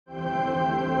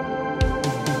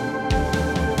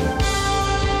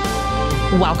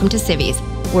Welcome to Civvies,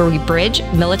 where we bridge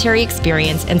military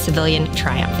experience and civilian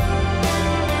triumph.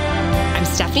 I'm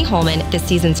Stephanie Holeman, this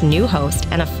season's new host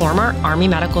and a former Army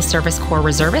Medical Service Corps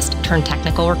reservist turned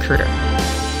technical recruiter.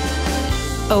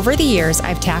 Over the years,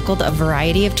 I've tackled a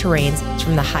variety of terrains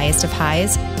from the highest of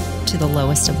highs to the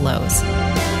lowest of lows.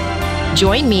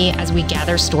 Join me as we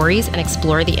gather stories and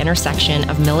explore the intersection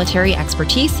of military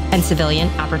expertise and civilian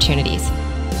opportunities,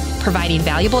 providing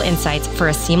valuable insights for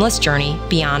a seamless journey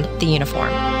beyond the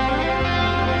uniform.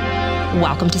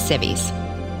 Welcome to Civvies,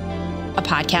 a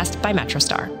podcast by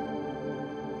MetroStar.